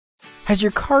Has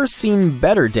your car seen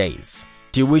better days?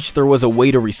 Do you wish there was a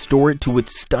way to restore it to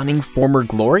its stunning former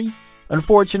glory?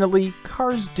 Unfortunately,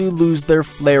 cars do lose their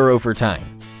flair over time.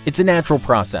 It's a natural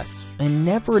process, and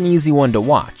never an easy one to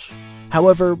watch.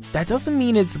 However, that doesn't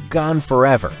mean it's gone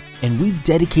forever, and we've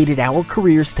dedicated our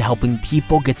careers to helping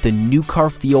people get the new car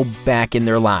feel back in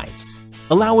their lives.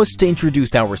 Allow us to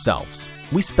introduce ourselves.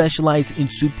 We specialize in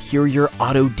superior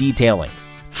auto detailing,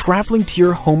 traveling to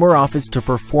your home or office to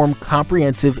perform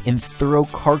comprehensive and thorough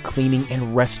car cleaning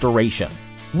and restoration.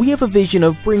 We have a vision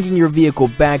of bringing your vehicle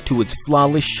back to its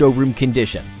flawless showroom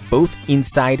condition, both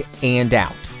inside and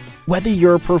out. Whether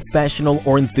you're a professional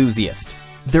or enthusiast,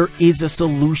 there is a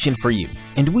solution for you,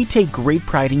 and we take great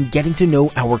pride in getting to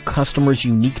know our customers'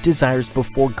 unique desires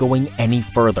before going any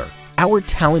further. Our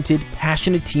talented,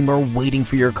 passionate team are waiting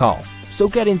for your call, so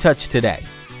get in touch today,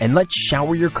 and let's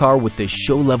shower your car with the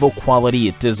show-level quality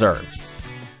it deserves.